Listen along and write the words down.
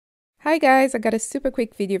Hi guys, I got a super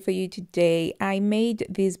quick video for you today. I made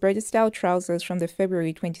these Burda style trousers from the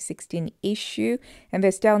February 2016 issue and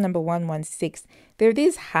they're style number 116. They're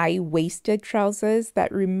these high-waisted trousers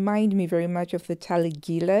that remind me very much of the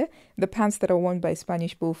taligila, the pants that are worn by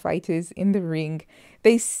Spanish bullfighters in the ring.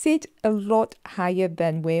 They sit a lot higher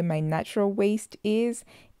than where my natural waist is,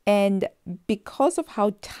 and because of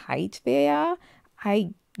how tight they are,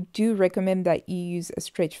 I do recommend that you use a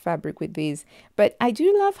stretch fabric with these. But I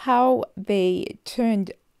do love how they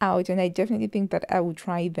turned out, and I definitely think that I will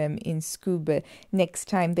try them in scuba next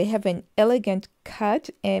time. They have an elegant cut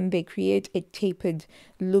and they create a tapered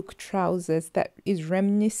look trousers that is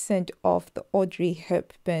reminiscent of the Audrey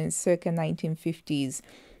Hepburn circa 1950s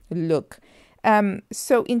look.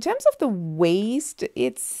 So in terms of the waist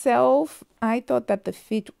itself, I thought that the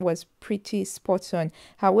fit was pretty spot on.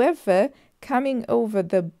 However, coming over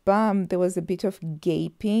the bum, there was a bit of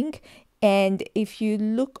gaping, and if you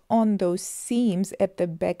look on those seams at the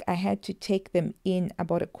back, I had to take them in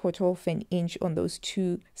about 1/4 of an inch on those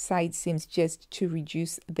two side seams just to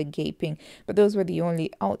reduce the gaping. But those were the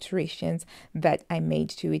only alterations that I made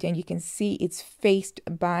to it, and you can see it's faced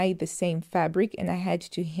by the same fabric, and I had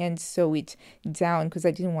to hand sew it down because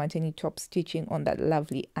I didn't want any top stitching on that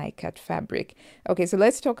lovely eye-cut fabric. Okay, so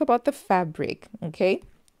let's talk about the fabric. Okay,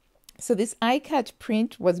 so this eye-cut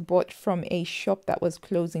print was bought from a shop that was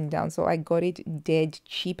closing down, so I got it dead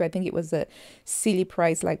cheap. I think it was a silly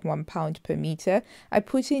price, like £1 per meter. I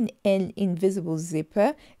put in an invisible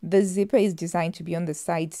zipper. The zipper is designed to be on the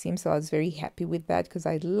side seam, so I was very happy with that because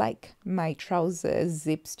I like my trouser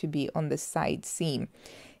zips to be on the side seam.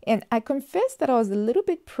 And I confess that I was a little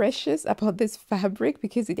bit precious about this fabric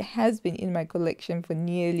because it has been in my collection for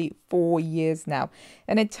nearly 4 years now.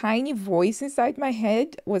 And a tiny voice inside my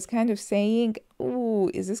head was kind of saying, "Ooh,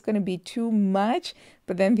 is this going to be too much?"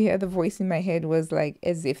 But then the other voice in my head was like,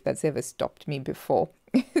 as if that's ever stopped me before.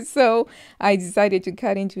 So I decided to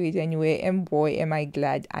cut into it anyway. And boy, am I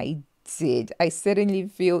glad I did. I certainly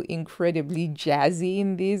feel incredibly jazzy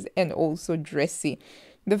in these and also dressy.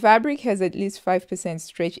 The fabric has at least 5%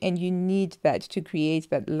 stretch, and you need that to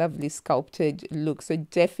create that lovely sculpted look. So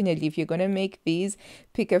definitely, if you're going to make these,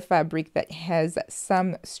 pick a fabric that has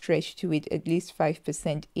some stretch to it, at least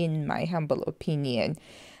 5% in my humble opinion.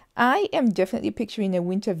 I am definitely picturing a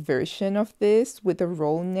winter version of this with a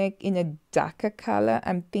roll neck in a darker color.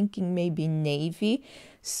 I'm thinking maybe navy.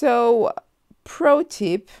 So pro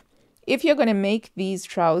tip, if you're going to make these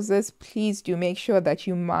trousers, please do make sure that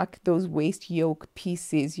you mark those waist yoke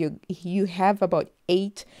pieces. You have about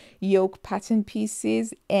 8 yoke pattern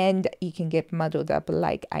pieces, and you can get muddled up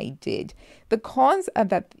like I did. The cons are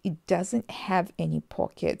that it doesn't have any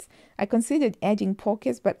pockets. I considered adding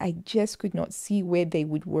pockets, but I just could not see where they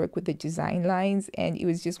would work with the design lines, and it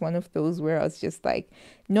was just one of those where I was just like,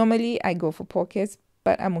 normally I go for pockets,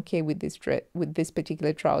 but I'm okay with this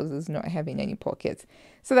particular trousers not having any pockets.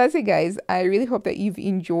 So that's it, guys. I really hope that you've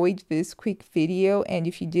enjoyed this quick video, and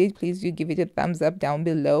if you did, please do give it a thumbs up down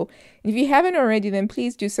below. And if you haven't already, then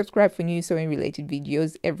please do subscribe for new sewing related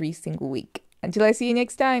videos every single week. Until I see you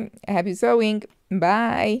next time, happy sewing.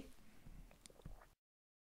 Bye.